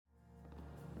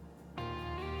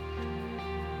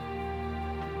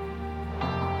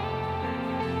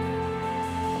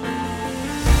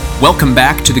Welcome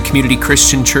back to the Community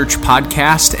Christian Church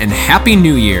podcast, and Happy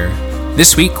New Year!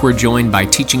 This week we're joined by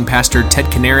teaching pastor Ted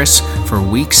Canaris for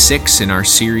week 6 in our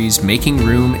series, Making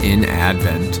Room in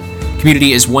Advent.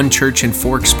 Community is one church and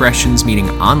 4 expressions meeting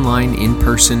online, in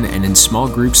person, and in small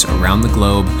groups around the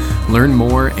globe. Learn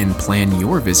more and plan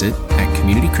your visit at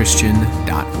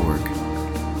communitychristian.org.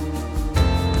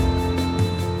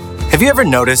 Have you ever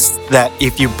noticed that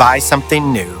if you buy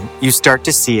something new, you start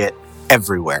to see it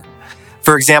everywhere?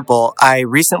 For example, I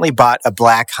recently bought a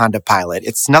black Honda Pilot.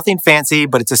 It's nothing fancy,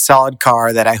 but it's a solid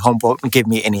car that I hope won't give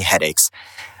me any headaches.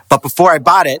 But before I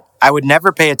bought it, I would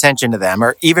never pay attention to them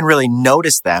or even really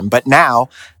notice them. But now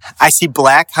I see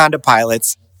black Honda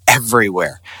Pilots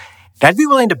everywhere. And I'd be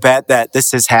willing to bet that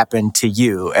this has happened to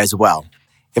you as well.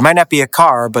 It might not be a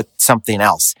car, but something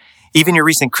else. Even your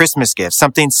recent Christmas gift,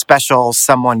 something special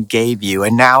someone gave you,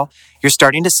 and now you're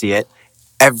starting to see it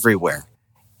everywhere.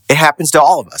 It happens to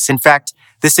all of us. In fact,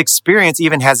 this experience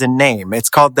even has a name. It's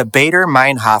called the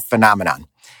Baader-Meinhof phenomenon.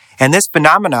 And this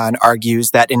phenomenon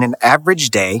argues that in an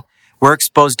average day, we're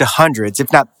exposed to hundreds,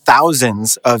 if not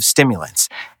thousands, of stimulants.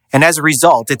 And as a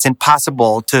result, it's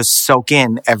impossible to soak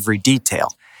in every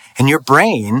detail. And your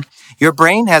brain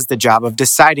has the job of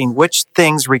deciding which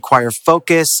things require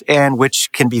focus and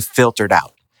which can be filtered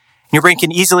out. Your brain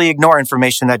can easily ignore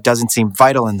information that doesn't seem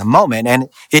vital in the moment, and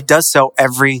it does so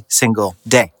every single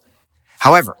day.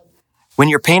 However, when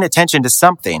you're paying attention to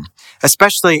something,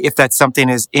 especially if that something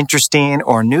is interesting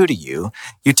or new to you,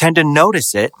 you tend to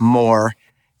notice it more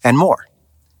and more.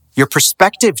 Your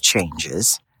perspective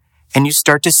changes, and you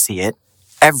start to see it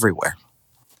everywhere.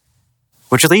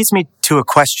 Which leads me to a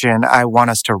question I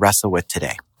want us to wrestle with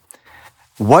today.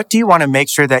 What do you want to make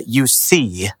sure that you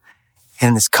see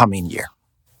in this coming year?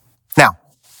 Now,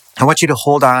 I want you to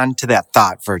hold on to that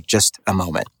thought for just a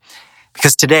moment.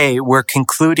 Because today we're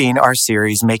concluding our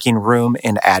series, Making Room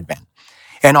in Advent.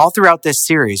 And all throughout this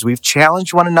series, we've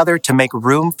challenged one another to make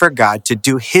room for God to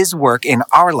do His work in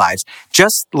our lives,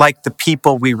 just like the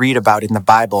people we read about in the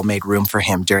Bible made room for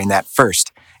Him during that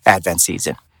first Advent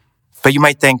season. But you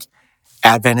might think,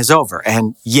 Advent is over.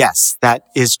 And yes, that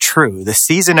is true. The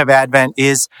season of Advent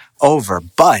is over.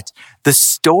 But the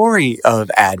story of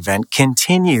Advent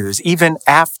continues even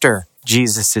after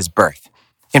Jesus' birth.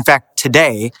 In fact,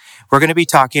 today, we're going to be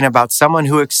talking about someone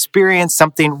who experienced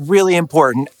something really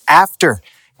important after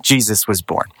Jesus was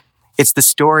born. It's the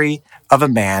story of a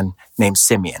man named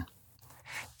Simeon.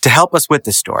 To help us with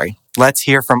the story, let's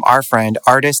hear from our friend,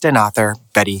 artist and author,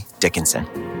 Betty Dickinson.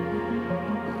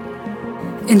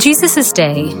 In Jesus'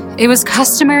 day, it was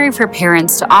customary for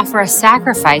parents to offer a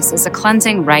sacrifice as a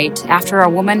cleansing rite after a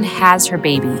woman has her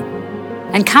baby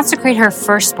and consecrate her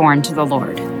firstborn to the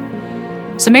Lord.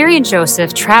 So Mary and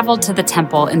Joseph traveled to the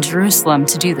temple in Jerusalem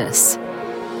to do this.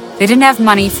 They didn't have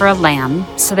money for a lamb,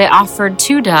 so they offered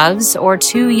 2 doves or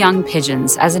 2 young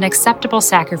pigeons as an acceptable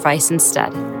sacrifice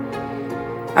instead.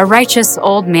 A righteous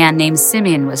old man named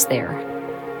Simeon was there.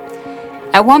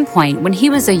 At one point, when he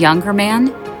was a younger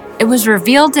man, it was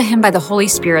revealed to him by the Holy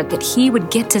Spirit that he would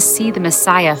get to see the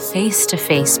Messiah face to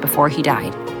face before he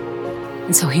died.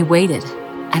 And so he waited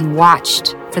and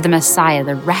watched for the Messiah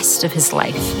the rest of his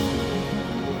life.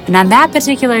 And on that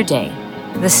particular day,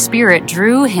 the Spirit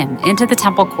drew him into the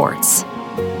temple courts.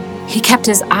 He kept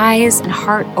his eyes and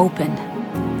heart open,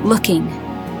 looking,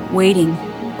 waiting,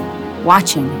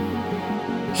 watching.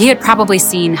 He had probably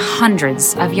seen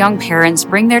hundreds of young parents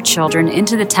bring their children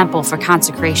into the temple for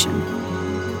consecration.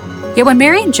 Yet when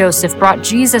Mary and Joseph brought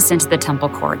Jesus into the temple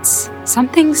courts,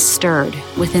 something stirred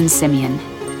within Simeon.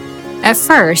 At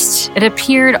first, it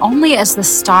appeared only as the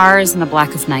stars in the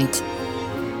black of night.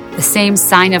 The same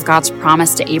sign of God's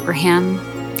promise to Abraham,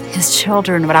 his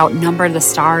children would outnumber the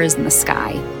stars in the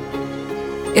sky.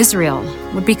 Israel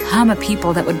would become a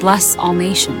people that would bless all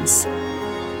nations.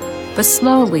 But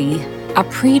slowly, a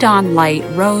pre-dawn light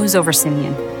rose over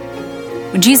Simeon.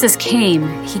 When Jesus came,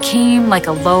 he came like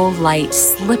a low light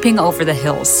slipping over the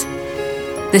hills.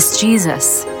 This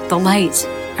Jesus, the light,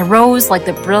 arose like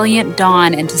the brilliant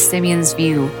dawn into Simeon's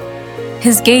view.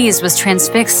 His gaze was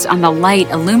transfixed on the light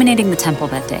illuminating the temple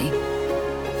that day.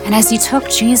 And as he took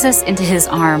Jesus into his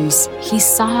arms, he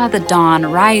saw the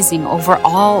dawn rising over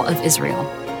all of Israel.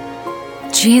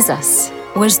 Jesus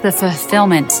was the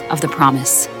fulfillment of the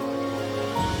promise.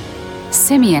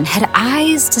 Simeon had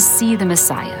eyes to see the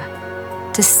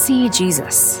Messiah, to see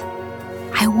Jesus.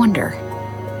 I wonder,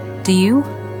 do you?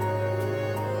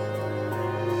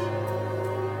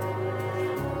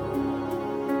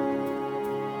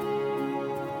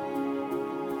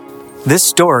 This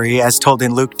story, as told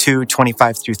in Luke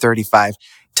 2:25 through 35,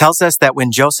 tells us that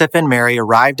when Joseph and Mary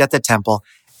arrived at the temple,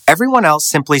 Everyone else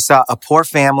simply saw a poor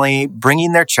family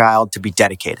bringing their child to be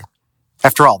dedicated.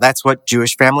 After all, that's what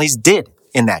Jewish families did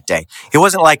in that day. It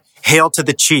wasn't like Hail to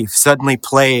the Chief suddenly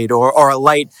played or a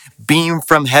light beam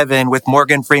from heaven with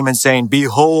Morgan Freeman saying,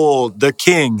 "Behold, the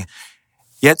King."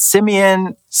 Yet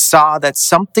Simeon saw that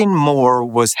something more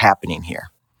was happening here.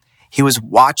 He was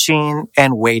watching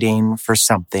and waiting for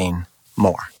something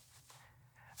more.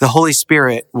 The Holy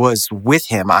Spirit was with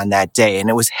him on that day,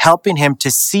 and it was helping him to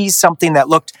see something that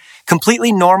looked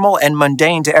completely normal and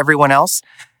mundane to everyone else.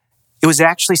 It was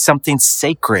actually something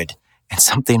sacred and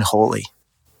something holy.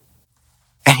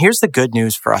 And here's the good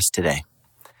news for us today.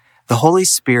 The Holy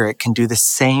Spirit can do the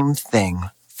same thing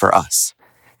for us.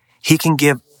 He can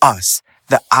give us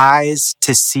the eyes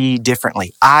to see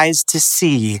differently, eyes to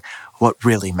see what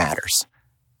really matters.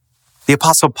 The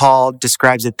Apostle Paul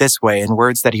describes it this way in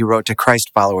words that he wrote to Christ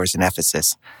followers in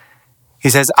Ephesus. He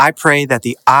says, "I pray that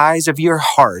the eyes of your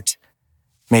heart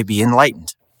may be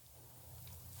enlightened."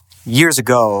 Years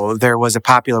ago, there was a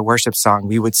popular worship song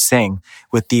we would sing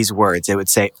with these words. It would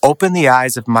say, "Open the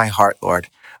eyes of my heart, Lord.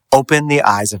 Open the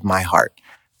eyes of my heart.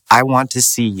 I want to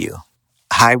see you.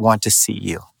 I want to see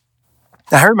you."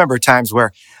 Now, I remember times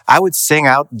where I would sing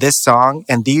out this song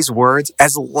and these words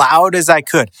as loud as I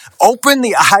could. Open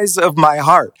the eyes of my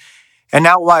heart. And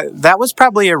now that was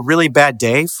probably a really bad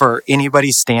day for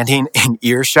anybody standing in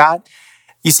earshot.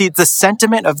 You see, the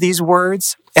sentiment of these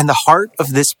words and the heart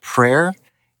of this prayer,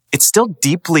 it still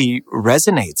deeply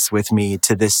resonates with me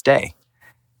to this day.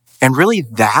 And really,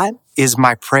 that is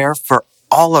my prayer for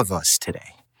all of us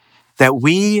today. That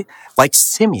we, like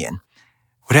Simeon,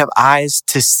 would have eyes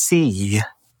to see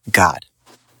God.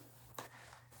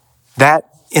 That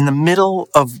in the middle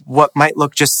of what might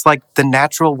look just like the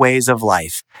natural ways of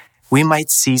life, we might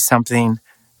see something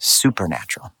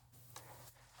supernatural.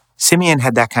 Simeon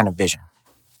had that kind of vision.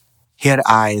 He had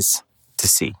eyes to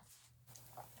see.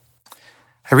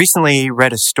 I recently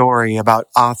read a story about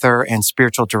author and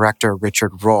spiritual director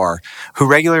Richard Rohr, who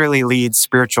regularly leads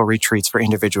spiritual retreats for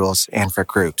individuals and for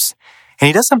groups. And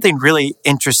he does something really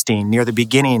interesting near the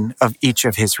beginning of each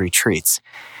of his retreats.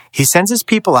 He sends his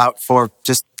people out for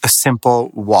just a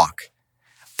simple walk.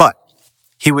 But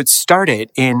he would start it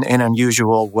in an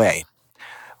unusual way.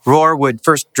 Rohr would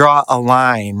first draw a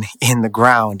line in the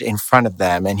ground in front of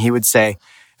them, and he would say,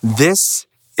 "This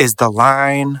is the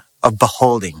line of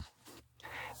beholding."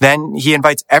 Then he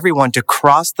invites everyone to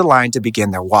cross the line to begin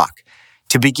their walk.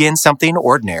 To begin something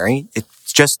ordinary,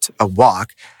 it's just a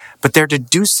walk, but they're to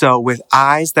do so with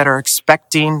eyes that are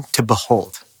expecting to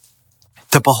behold.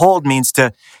 To behold means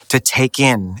to take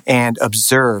in and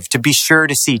observe, to be sure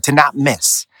to see, to not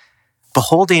miss.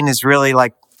 Beholding is really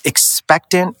like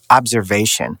expectant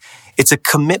observation. It's a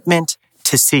commitment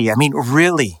to see. I mean,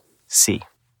 really see.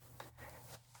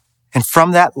 And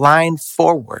from that line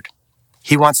forward,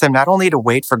 he wants them not only to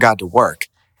wait for God to work,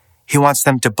 he wants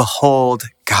them to behold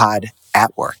God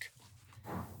at work.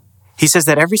 He says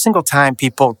that every single time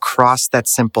people cross that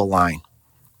simple line,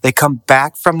 they come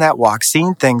back from that walk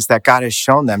seeing things that God has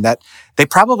shown them that they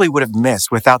probably would have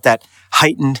missed without that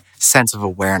heightened sense of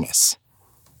awareness.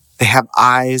 They have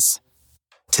eyes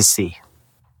to see.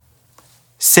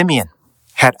 Simeon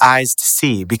had eyes to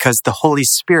see because the Holy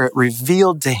Spirit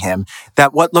revealed to him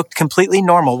that what looked completely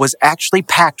normal was actually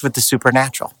packed with the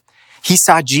supernatural. He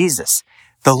saw Jesus,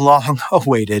 the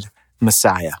long-awaited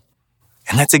Messiah.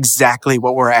 And that's exactly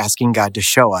what we're asking God to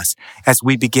show us as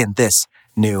we begin this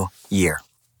new year.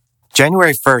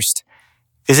 January 1st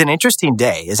is an interesting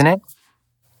day, isn't it?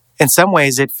 In some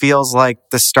ways, it feels like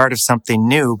the start of something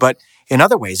new, but in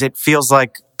other ways, it feels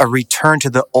like a return to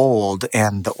the old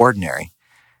and the ordinary.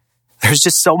 There's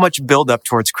just so much buildup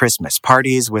towards Christmas,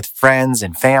 parties with friends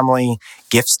and family,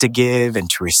 gifts to give and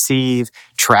to receive,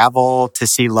 travel to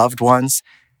see loved ones.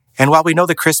 And while we know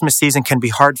the Christmas season can be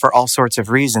hard for all sorts of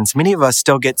reasons, many of us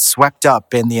still get swept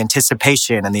up in the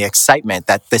anticipation and the excitement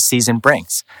that this season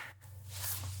brings.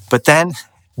 But then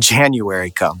January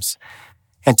comes.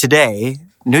 And today,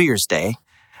 New Year's Day,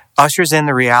 ushers in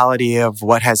the reality of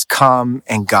what has come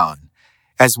and gone,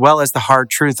 as well as the hard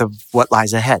truth of what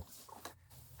lies ahead.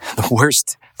 The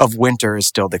worst of winter is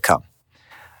still to come.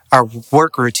 Our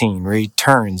work routine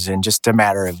returns in just a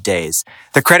matter of days.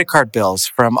 The credit card bills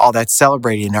from all that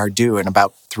celebrating are due in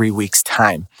about 3 weeks'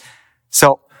 time.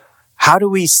 So how do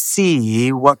we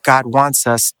see what God wants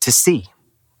us to see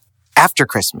after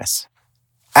Christmas,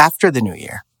 after the new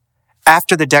year,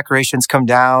 after the decorations come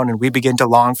down and we begin to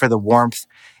long for the warmth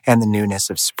and the newness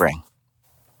of spring?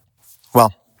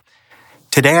 Well,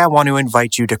 today I want to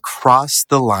invite you to cross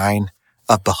the line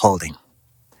of beholding,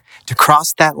 to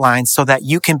cross that line so that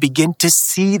you can begin to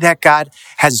see that God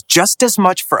has just as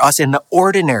much for us in the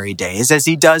ordinary days as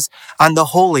he does on the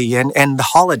holy and the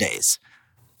holidays.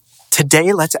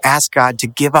 Today, let's ask God to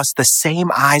give us the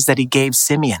same eyes that he gave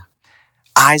Simeon,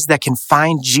 eyes that can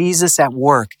find Jesus at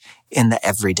work in the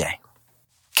everyday.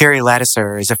 Carrie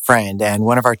Ladisser is a friend and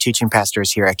one of our teaching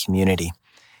pastors here at Community.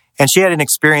 And she had an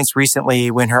experience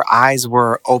recently when her eyes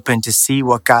were open to see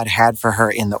what God had for her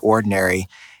in the ordinary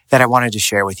that I wanted to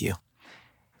share with you.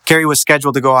 Carrie was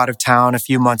scheduled to go out of town a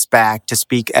few months back to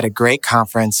speak at a great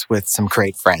conference with some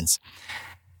great friends.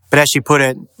 But as she put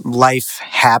it, life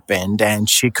happened and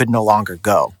she could no longer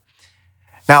go.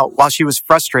 Now, while she was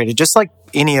frustrated, just like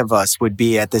any of us would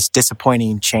be at this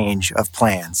disappointing change of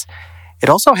plans, it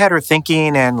also had her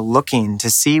thinking and looking to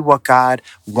see what God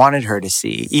wanted her to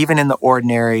see, even in the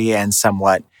ordinary and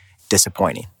somewhat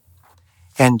disappointing.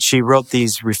 And she wrote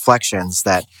these reflections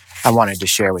that I wanted to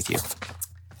share with you.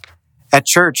 At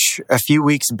church, a few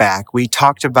weeks back, we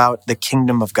talked about the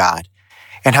kingdom of God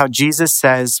and how Jesus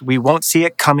says we won't see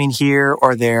it coming here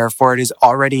or there, for it is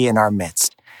already in our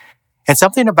midst. And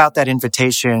something about that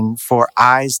invitation for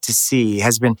eyes to see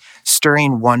has been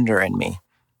stirring wonder in me.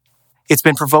 It's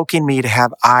been provoking me to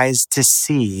have eyes to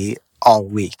see all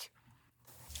week.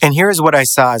 And here's what I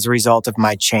saw as a result of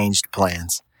my changed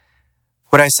plans.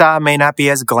 What I saw may not be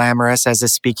as glamorous as a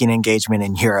speaking engagement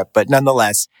in Europe, but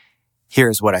nonetheless,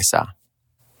 here's what I saw.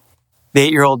 The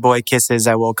 8-year-old boy kisses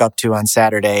I woke up to on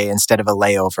Saturday instead of a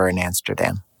layover in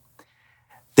Amsterdam.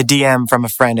 The DM from a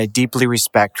friend I deeply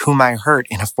respect, whom I hurt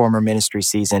in a former ministry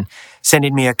season,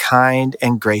 sending me a kind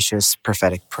and gracious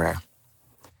prophetic prayer.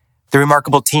 The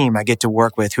remarkable team I get to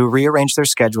work with who rearranged their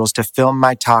schedules to film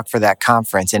my talk for that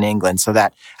conference in England so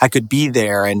that I could be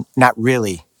there and not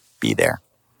really be there.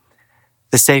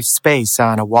 The safe space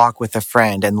on a walk with a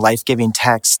friend and life-giving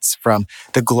texts from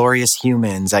the glorious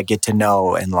humans I get to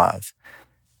know and love.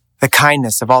 The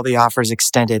kindness of all the offers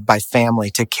extended by family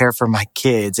to care for my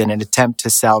kids in an attempt to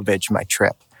salvage my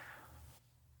trip.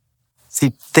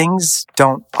 See, things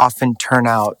don't often turn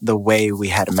out the way we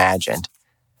had imagined.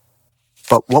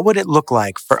 But what would it look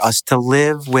like for us to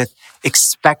live with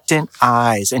expectant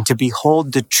eyes and to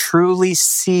behold, to truly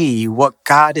see what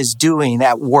God is doing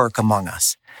at work among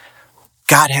us?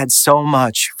 God had so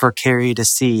much for Carrie to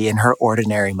see in her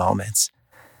ordinary moments.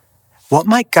 What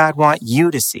might God want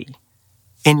you to see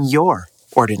in your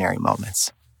ordinary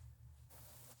moments?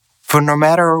 For no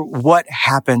matter what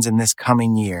happens in this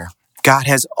coming year, God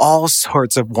has all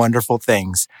sorts of wonderful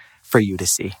things for you to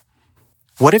see.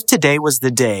 What if today was the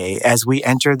day, as we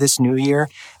enter this new year,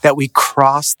 that we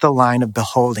cross the line of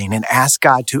beholding and ask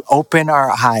God to open our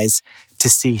eyes to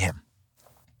see him?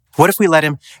 What if we let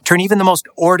him turn even the most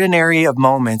ordinary of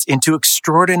moments into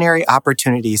extraordinary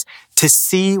opportunities to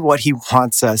see what he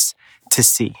wants us to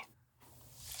see?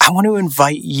 I want to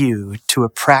invite you to a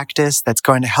practice that's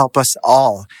going to help us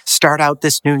all start out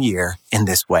this new year in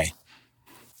this way.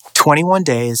 21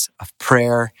 days of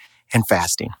prayer and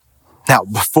fasting. Now,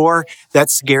 before that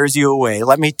scares you away,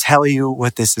 let me tell you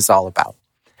what this is all about.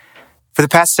 For the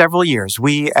past several years,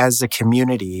 we as a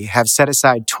community have set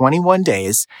aside 21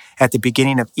 days at the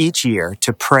beginning of each year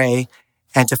to pray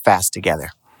and to fast together.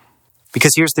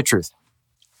 Because here's the truth.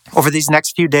 Over these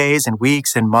next few days and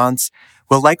weeks and months,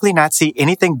 we'll likely not see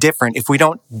anything different if we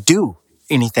don't do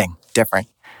anything different.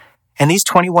 And these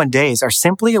 21 days are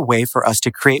simply a way for us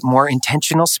to create more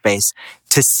intentional space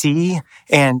to see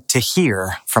and to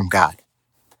hear from God.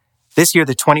 This year,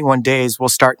 the 21 days will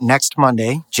start next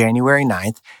Monday, January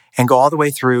 9th, and go all the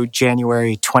way through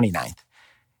January 29th.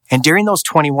 And during those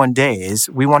 21 days,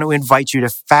 we want to invite you to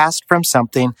fast from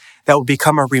something that will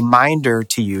become a reminder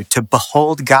to you to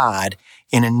behold God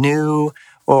in a new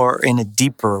or in a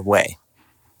deeper way.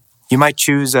 You might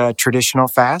choose a traditional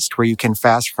fast where you can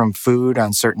fast from food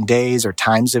on certain days or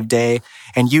times of day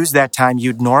and use that time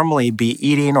you'd normally be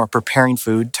eating or preparing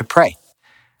food to pray.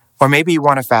 Or maybe you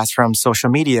want to fast from social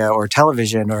media or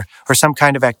television or some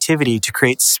kind of activity to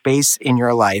create space in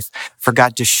your life for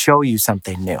God to show you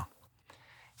something new.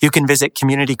 You can visit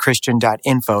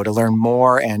communitychristian.info to learn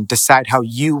more and decide how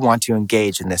you want to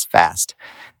engage in this fast.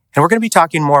 And we're going to be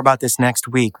talking more about this next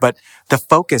week, but the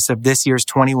focus of this year's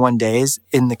 21 days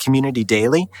in the Community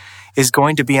Daily is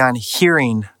going to be on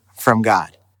hearing from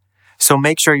God. So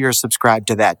make sure you're subscribed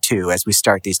to that too as we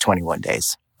start these 21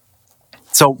 days.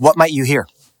 So what might you hear?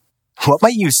 What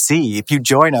might you see if you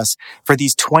join us for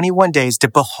these 21 days to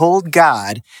behold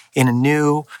God in a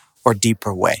new or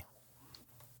deeper way?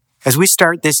 As we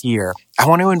start this year, I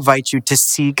want to invite you to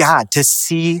see God, to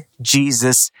see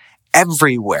Jesus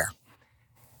everywhere.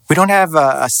 We don't have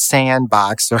a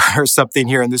sandbox or something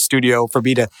here in the studio for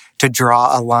me to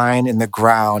draw a line in the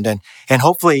ground. And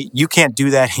hopefully you can't do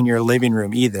that in your living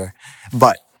room either.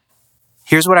 But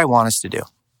here's what I want us to do.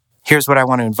 Here's what I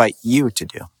want to invite you to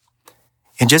do.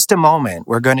 In just a moment,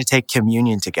 we're going to take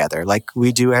communion together like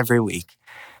we do every week.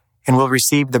 And we'll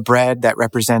receive the bread that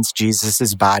represents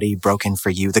Jesus' body broken for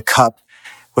you, the cup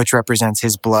which represents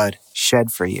his blood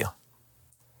shed for you.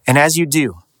 And as you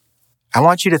do, I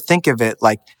want you to think of it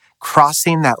like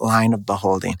crossing that line of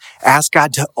beholding. Ask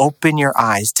God to open your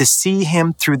eyes to see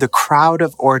him through the crowd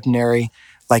of ordinary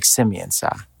like Simeon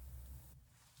saw.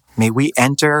 May we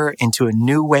enter into a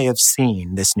new way of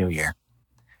seeing this new year.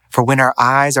 For when our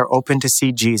eyes are open to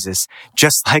see Jesus,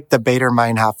 just like the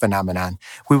Baader-Meinhof phenomenon,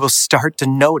 we will start to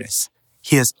notice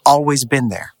he has always been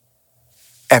there,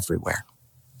 everywhere.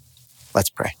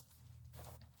 Let's pray.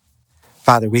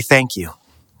 Father, we thank you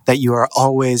that you are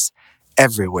always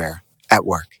everywhere at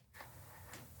work.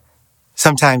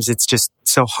 Sometimes it's just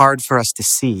so hard for us to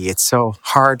see. It's so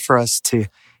hard for us to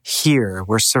hear.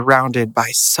 We're surrounded by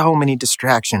so many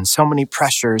distractions, so many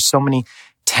pressures, so many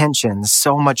tensions,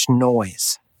 so much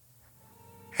noise.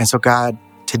 And so God,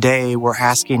 today we're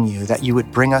asking you that you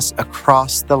would bring us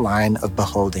across the line of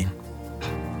beholding,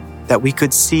 that we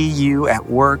could see you at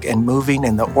work and moving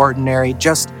in the ordinary,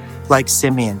 just like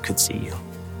Simeon could see you,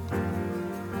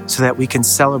 so that we can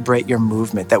celebrate your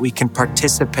movement, that we can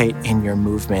participate in your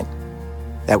movement,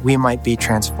 that we might be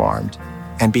transformed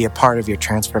and be a part of your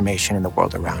transformation in the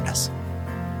world around us.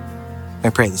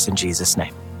 I pray this in Jesus'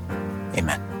 name.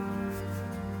 Amen.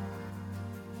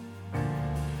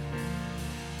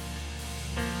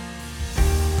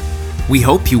 We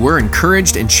hope you were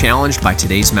encouraged and challenged by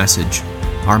today's message.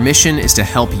 Our mission is to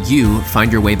help you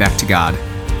find your way back to God.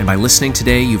 And by listening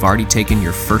today, you've already taken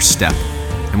your first step.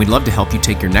 And we'd love to help you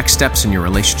take your next steps in your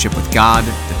relationship with God,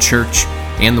 the church,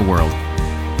 and the world.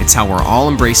 It's how we're all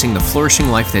embracing the flourishing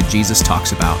life that Jesus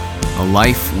talks about, a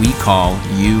life we call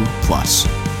U+.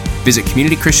 Visit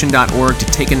communitychristian.org to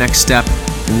take a next step,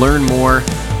 learn more,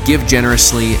 give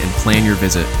generously, and plan your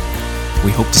visit.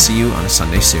 We hope to see you on a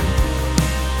Sunday soon.